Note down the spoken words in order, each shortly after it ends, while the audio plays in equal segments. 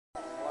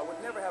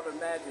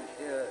imagine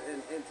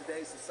in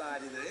today's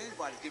society that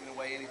anybody's giving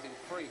away anything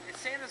free.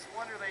 It's Santa's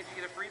Wonderland. You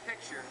get a free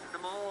picture. At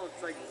the mall, it's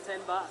like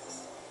 $10.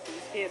 You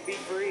just can't be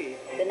free.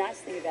 The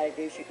nice thing about it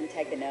is you can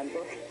take a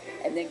number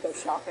and then go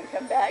shop and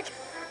come back.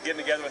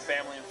 Getting together with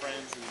family and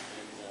friends, and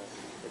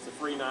it's a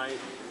free night.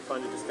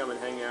 Fun to just come and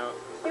hang out.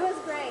 It was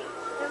great.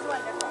 It was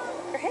wonderful.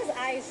 His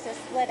eyes just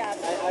lit up.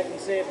 I can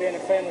see it being a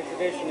family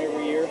tradition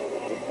every year.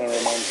 It kind of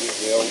reminds you of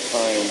the old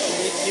times.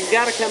 You've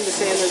got to come to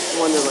Santa's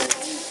Wonderland.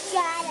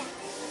 Got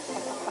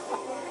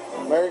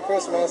it. Merry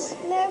Christmas.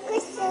 Merry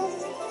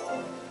Christmas.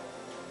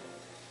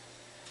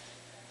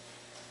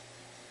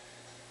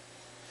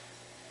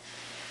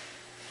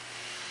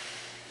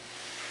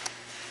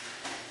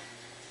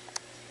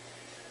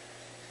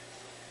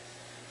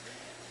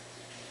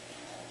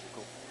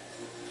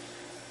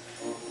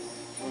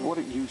 What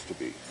it used to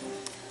be,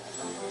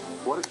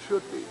 what it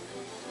should be,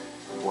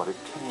 what it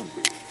can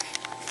be.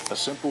 A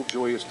simple,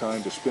 joyous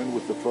time to spend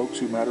with the folks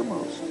who matter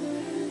most.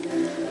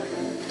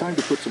 Time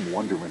to put some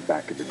wonderment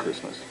back into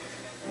Christmas.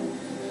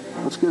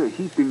 Let's get a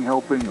heaping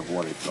helping of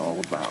what it's all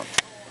about.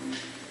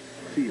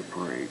 See a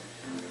parade.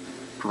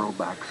 Throw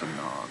back some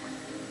nog.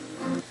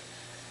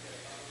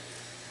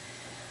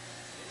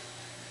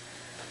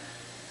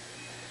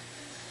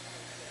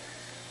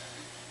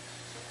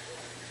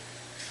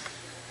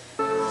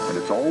 And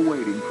it's all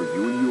waiting for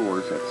you and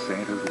yours at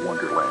Santa's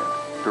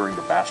Wonderland during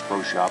the Bass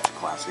Pro Shops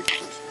Classic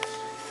Christmas.